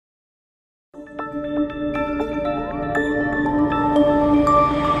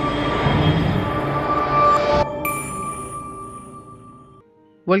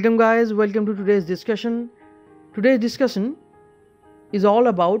Welcome guys, welcome to today's discussion. Today's discussion is all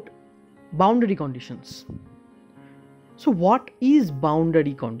about boundary conditions. So what is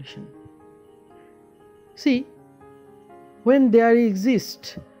boundary condition? See, when there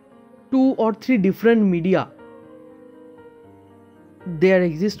exist two or three different media, there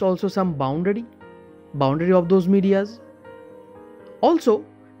exists also some boundary of those medias. Also,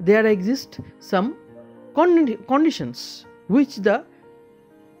 there exist some conditions which the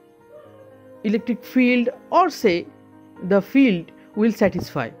electric field or say the field will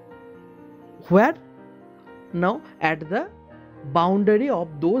satisfy. Where? Now at the boundary of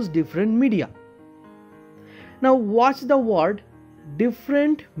those different media. Now watch the word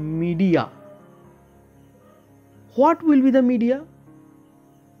different media. What will be the media?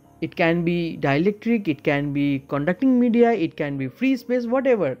 It can be dielectric, it can be conducting media, it can be free space,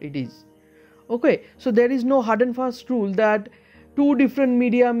 whatever it is. Okay, so there is no hard and fast rule that two different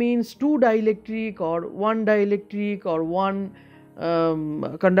media means two dielectric or one dielectric or one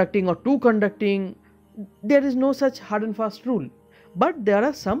conducting or two conducting. There is no such hard and fast rule, but there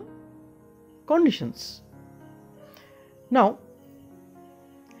are some conditions. Now,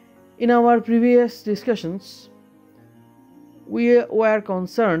 in our previous discussions, we were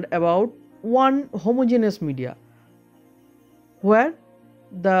concerned about one homogeneous media where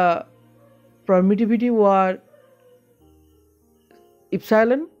the permittivity was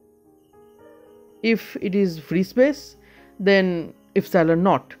epsilon. If it is free space, then epsilon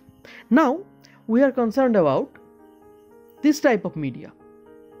naught. Now we are concerned about this type of media.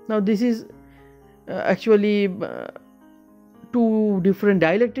 Now this is actually two different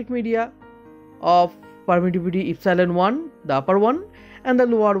dielectric media of permittivity epsilon 1, the upper one, and the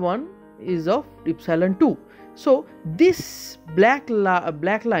lower one is of epsilon 2. So this black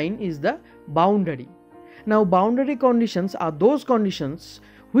line is the boundary. Now boundary conditions are those conditions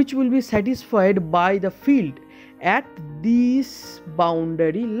which will be satisfied by the field at this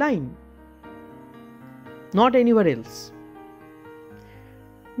boundary line, not anywhere else.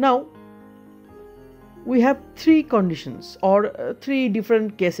 Now we have three conditions or three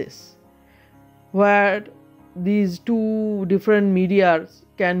different cases where these two different media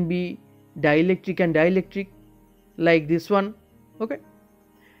can be dielectric and dielectric, like this one. Okay,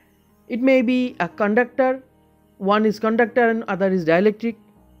 it may be a conductor, one is conductor and other is dielectric,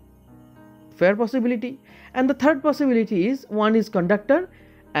 fair possibility. And the third possibility is one is conductor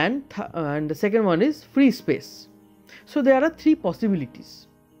and the second one is free space. So there are three possibilities.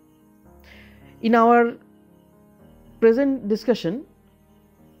 In our present discussion,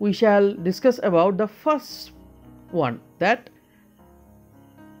 we shall discuss about the first one, that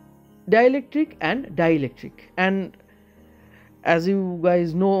dielectric and dielectric. And as you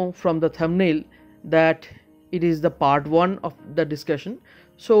guys know from the thumbnail that it is the part 1 of the discussion,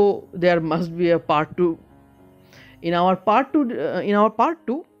 so there must be a part 2. In our part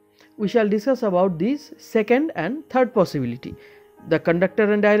 2 we shall discuss about this second and third possibility, the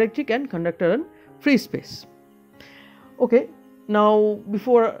conductor and dielectric and conductor and free space. Okay, now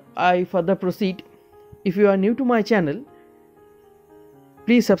before I further proceed, if you are new to my channel,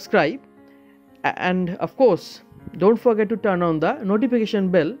 please subscribe, and of course don't forget to turn on the notification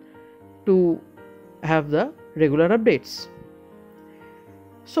bell to have the regular updates.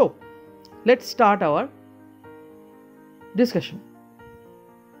 So let's start our discussion.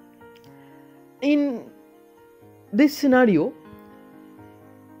 In this scenario,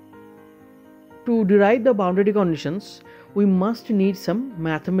 to derive the boundary conditions, we must need some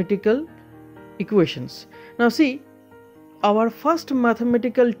mathematical equations. Now see, our first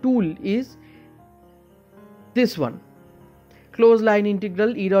mathematical tool is this one, closed line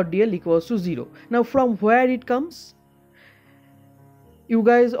integral E dot dl equals to 0. Now from where it comes? You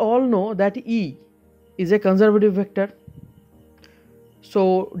guys all know that E is a conservative vector.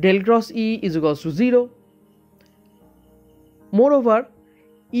 So del cross E is equals to 0. Moreover,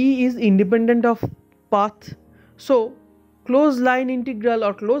 E is independent of path. So closed line integral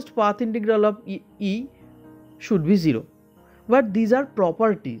or closed path integral of E should be 0. But these are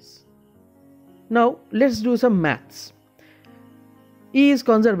properties. Now let's do some maths. E is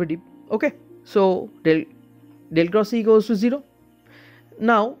conservative. Okay, so del cross E goes to 0.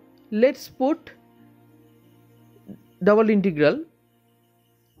 Now let's put double integral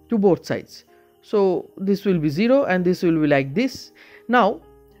to both sides. So this will be 0 and this will be like this. Now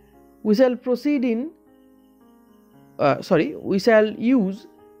we shall proceed in we shall use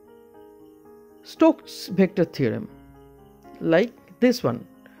Stokes vector theorem, like this one,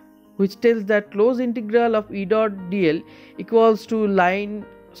 which tells that closed integral of E dot dl equals to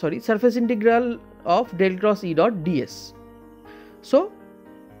surface integral of del cross E dot ds. So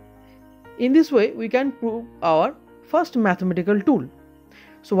In this way we can prove our first mathematical tool.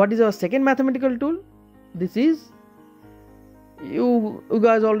 So what is our second mathematical tool? This is, you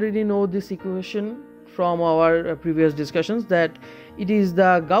guys already know this equation from our previous discussions, that it is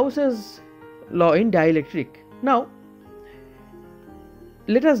the Gauss's law in dielectric. Now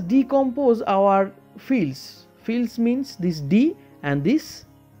let us decompose our fields. Fields means this D and this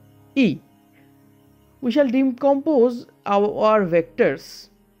E. We shall decompose our vectors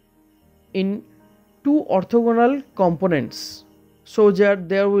in two orthogonal components, so that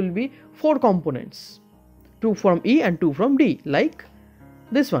there will be 4 components, 2 from E and 2 from D, like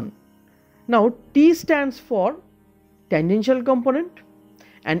this one. Now T stands for tangential component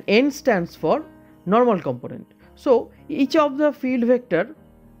and N stands for normal component. So each of the field vector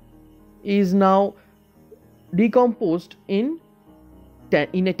is now decomposed in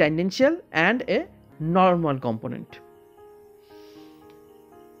a tangential and a normal component.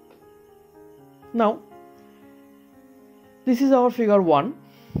 Now this is our figure 1.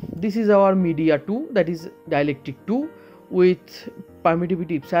 This is our media 2, that is dielectric 2 with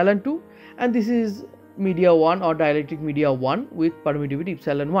permittivity epsilon 2, and this is media 1 or dielectric media 1 with permittivity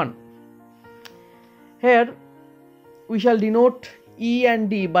epsilon 1. Here we shall denote E and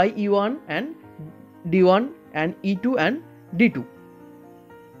D by E1 and D1 and E2 and D2.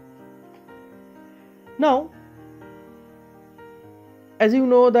 Now as you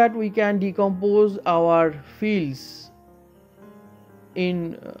know that we can decompose our fields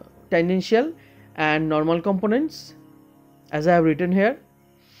in tangential and normal components, as I have written here.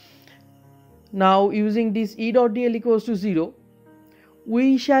 Now using this E dot dl equals to 0,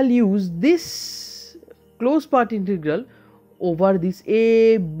 we shall use this closed path integral over this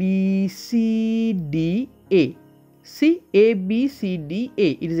A, B, C, D, A. See, A, B, C, D, A.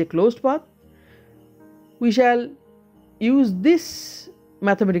 It is a closed path. We shall use this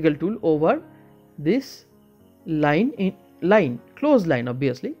mathematical tool over this closed line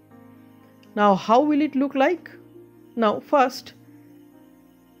obviously. Now how will it look like? Now first,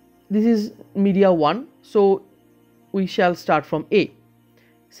 this is media 1, so we shall start from A.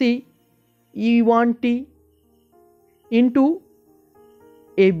 See, E1t into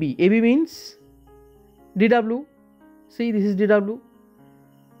AB. AB means dW. See, this is dW.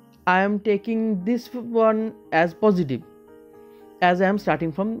 I am taking this one as positive, as I am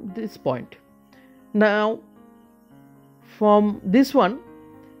starting from this point. Now from this one,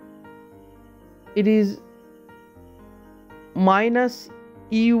 it is minus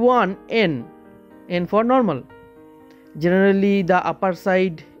E1n, n for normal. Generally the upper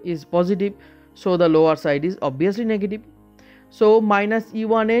side is positive, so the lower side is obviously negative. So minus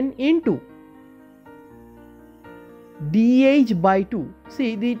E1n into dh by 2.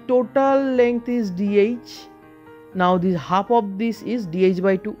 See, the total length is dh. Now this half of this is dh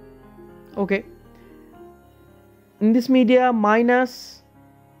by 2. Okay. In this media, minus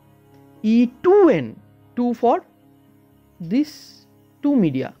E2n, 2 for this 2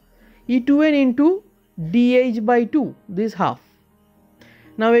 media, E2n into dh by 2, this half.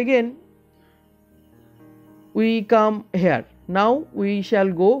 Now again we come here. Now we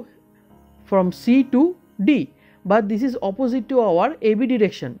shall go from C to D, but this is opposite to our AB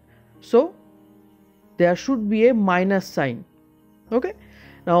direction, so there should be a minus sign. Okay.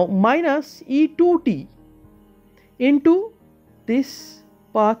 Now minus E2t into this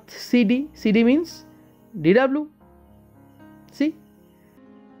path CD. CD means dW. See.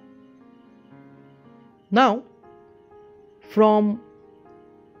 Now from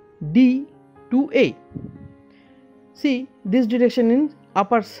D to A, see, this direction in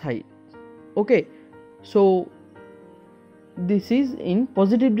upper side. Okay, so this is in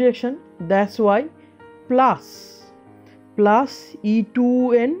positive direction, that's why plus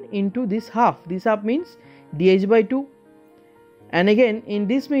E2n into this half. This half means dh by 2, and again in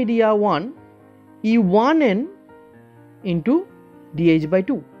this media 1, E1n into dh by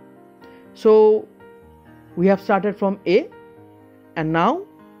 2. So we have started from A, and now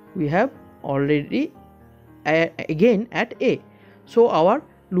we have already again at A, so our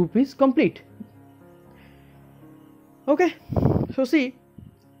loop is complete. Okay, so see,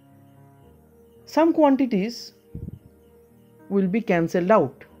 some quantities will be cancelled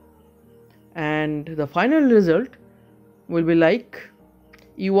out and the final result will be like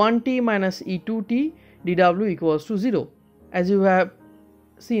E1t minus E2t dW equals to 0. As you have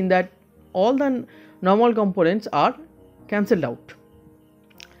seen that all the normal components are cancelled out.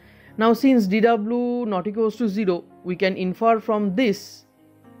 Now since dW not equals to 0, we can infer from this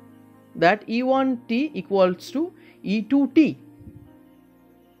that E1t equals to E2t.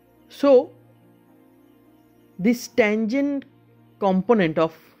 So this tangent component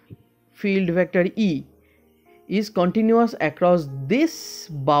of field vector E is continuous across this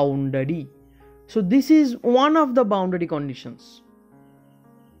boundary. So this is one of the boundary conditions.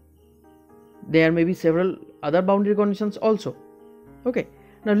 There may be several other boundary conditions also. Okay,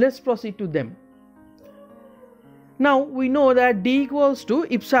 now let's proceed to them. Now we know that D equals to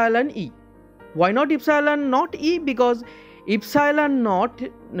epsilon E. Why not epsilon not E? Because epsilon naught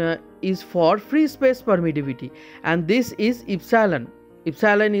is for free space permittivity, and this is epsilon.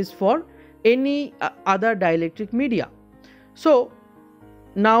 Epsilon is for any other dielectric media. So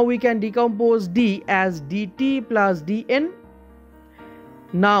now we can decompose D as dt plus dn.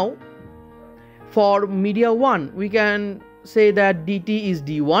 Now for media 1 we can say that dt is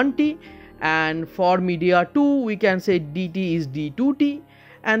d1t, and for media 2 we can say dt is d2t,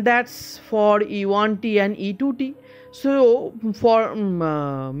 and that's for E1t and E2t. So for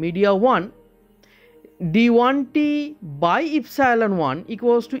media 1, d1t by epsilon 1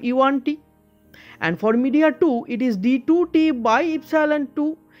 equals to E1t, and for media 2 it is d2t by epsilon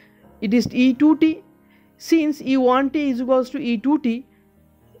 2, it is E2t. Since E1t is equals to E2t,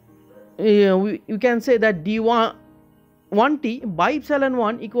 you can say that d1t by epsilon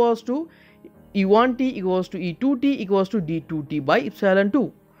 1 equals to E1t equals to E2t equals to d2t by epsilon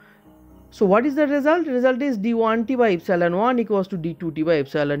 2. So what is the result? Result is d1t by epsilon 1 equals to d2t by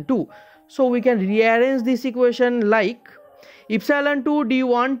epsilon 2. So we can rearrange this equation like epsilon 2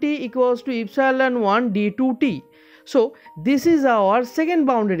 d1t equals to epsilon 1 d2t. So this is our second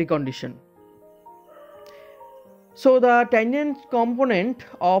boundary condition. So the tangent component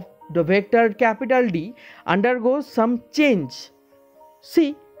of the vector capital D undergoes some change.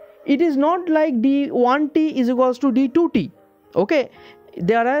 See, it is not like d1t is equals to d2t. Okay,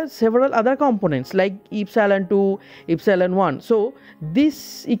 there are several other components like epsilon 2, epsilon 1. So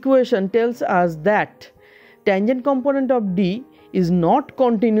this equation tells us that tangent component of D is not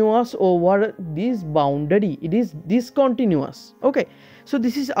continuous over this boundary, it is discontinuous. Okay, so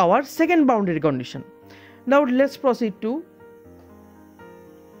this is our second boundary condition. Now let's proceed to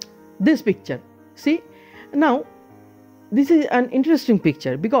this picture. See, now this is an interesting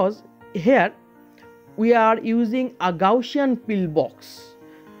picture because here we are using a Gaussian pillbox.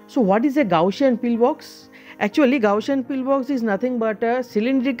 So what is a Gaussian pillbox? Actually, Gaussian pillbox is nothing but a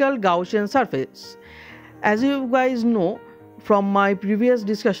cylindrical Gaussian surface. As you guys know from my previous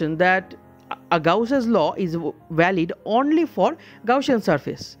discussion that a Gauss's law is valid only for Gaussian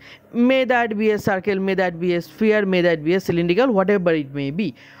surface. May that be a circle, may that be a sphere, may that be a cylindrical, whatever it may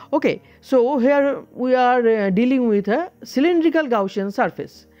be. Okay, so here we are dealing with a cylindrical Gaussian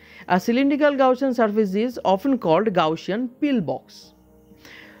surface. A cylindrical Gaussian surface is often called Gaussian pillbox.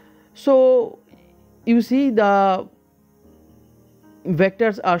 So you see the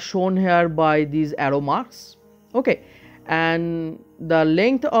vectors are shown here by these arrow marks. Okay, and the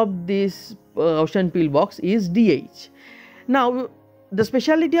length of this Gaussian pillbox is dh. Now the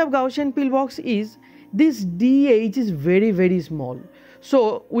speciality of Gaussian pillbox is this dh is very small,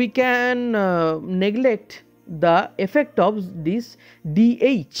 so we can neglect the effect of this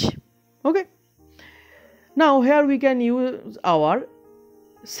dh. Okay, now here we can use our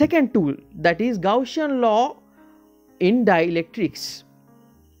second tool, that is Gaussian law in dielectrics.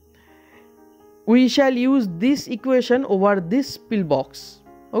 We shall use this equation over this pillbox.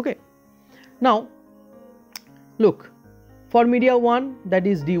 Okay, now look, for media 1 that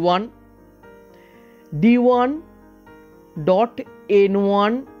is d1 dot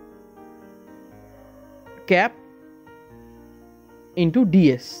n1 cap into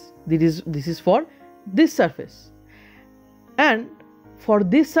ds. This is for this surface, and for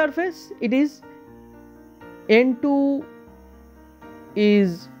this surface it is n2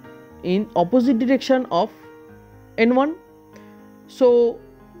 is in opposite direction of n1, so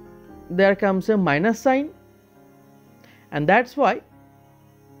there comes a minus sign, and that's why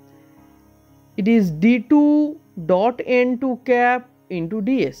it is d2 dot n2 cap into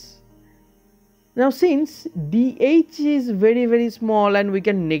ds. Now since dh is very small and we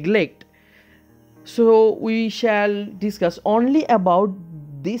can neglect, so we shall discuss only about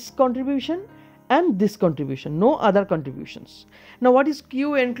this contribution and this contribution, no other contributions. Now what is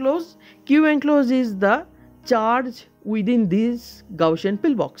Q enclosed? Q enclosed is the charge within this Gaussian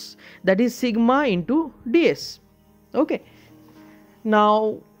pillbox, that is sigma into ds. Okay,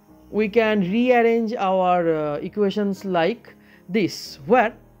 now we can rearrange our equations like this,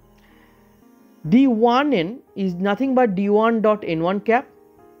 where d1n is nothing but d1 dot n1 cap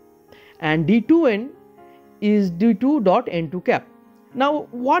and d2n is d2 dot n2 cap. Now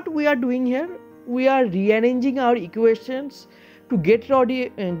what we are doing here, we are rearranging our equations to get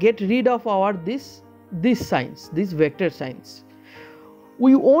rid of our this signs, these vector signs.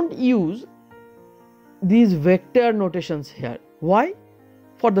 we won't use these vector notations here. Why?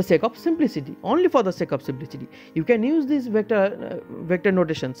 For the sake of simplicity, only for the sake of simplicity. You can use these vector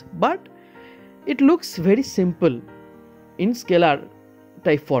notations, but it looks very simple in scalar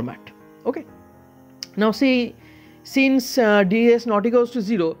type format. Okay. Now see, since d is not equals to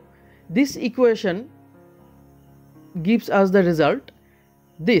 0, this equation gives us the result,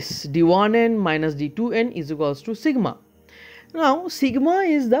 this d1n minus d2n is equals to sigma. Now sigma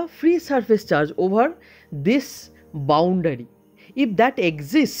is the free surface charge over this boundary. If that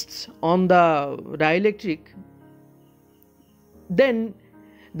exists on the dielectric, then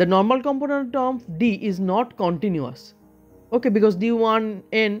the normal component of d is not continuous. Okay, because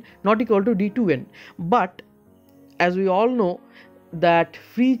d1n not equal to d2n. But as we all know that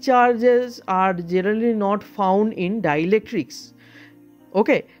free charges are generally not found in dielectrics.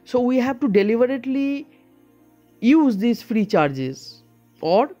 Okay, so we have to deliberately use these free charges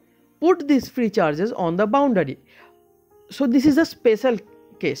or put these free charges on the boundary. So this is a special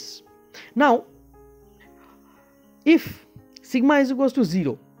case. Now if sigma is equals to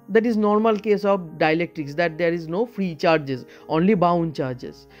 0, that is normal case of dielectrics, that there is no free charges, only bound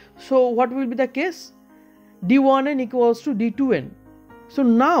charges. So what will be the case? d1n equals to d2n. So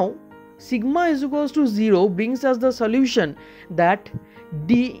now sigma is equals to 0 brings us the solution that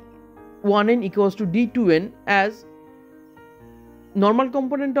d1n equals to d2n, as normal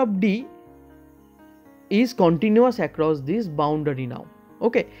component of d is continuous across this boundary now.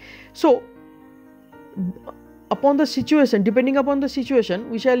 Okay, so upon the situation, depending upon the situation,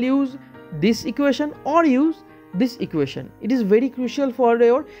 we shall use this equation or use this equation. It is very crucial for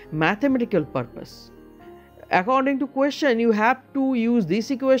your mathematical purpose. According to question, you have to use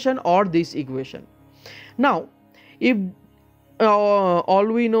this equation or this equation. Now if all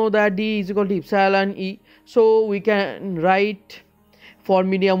we know that d is equal to epsilon e, so we can write for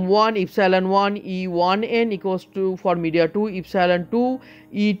medium 1 epsilon 1 e1n equals to, for media 2 epsilon 2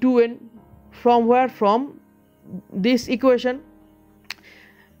 e2n. From where? From this equation.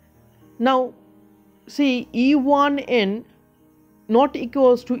 Now see, e1n not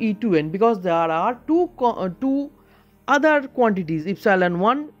equals to e2n because there are two other quantities, epsilon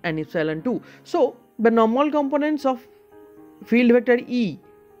 1 and epsilon 2. So the normal components of field vector E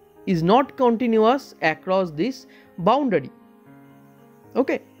is not continuous across this boundary.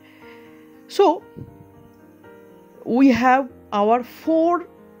 Okay, so we have our 4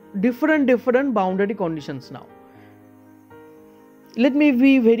 different boundary conditions now. Let me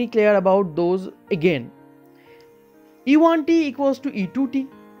be very clear about those again. E1t equals to E2t.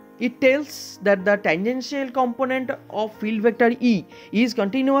 It tells that the tangential component of field vector E is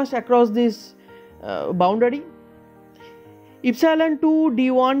continuous across this boundary. Epsilon 2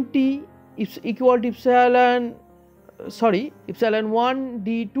 d1t is equal to epsilon 1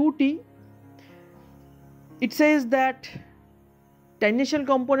 d2t. It says that tangential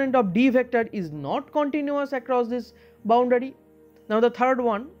component of d vector is not continuous across this boundary. Now the third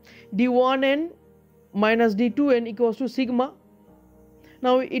one, d1n minus d2n equals to sigma.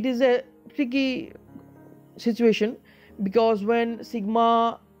 Now it is a tricky situation because when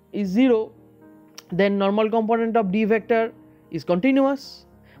sigma is 0, then normal component of d vector is continuous,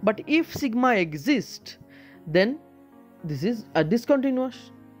 but if sigma exists, then this is a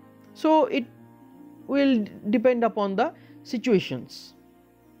discontinuous. So it will depend upon the situations.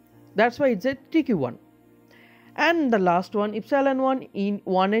 That's why it's a tricky one. And the last one, epsilon 1 in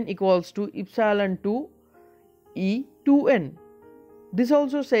 1n equals to epsilon 2 e2n. This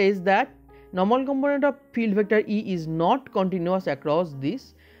also says that normal component of field vector E is not continuous across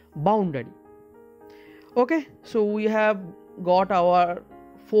this boundary. Okay, so we have got our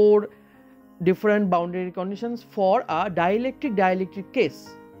 4 different boundary conditions for a dielectric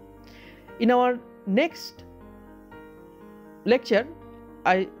case. In our next lecture,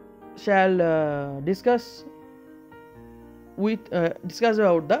 I shall discuss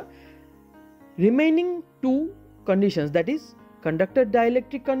about the remaining 2 conditions, that is conductor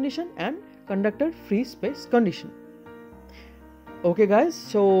dielectric condition and conductor free space condition. Okay guys,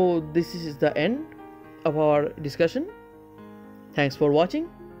 so this is the end of our discussion. Thanks for watching.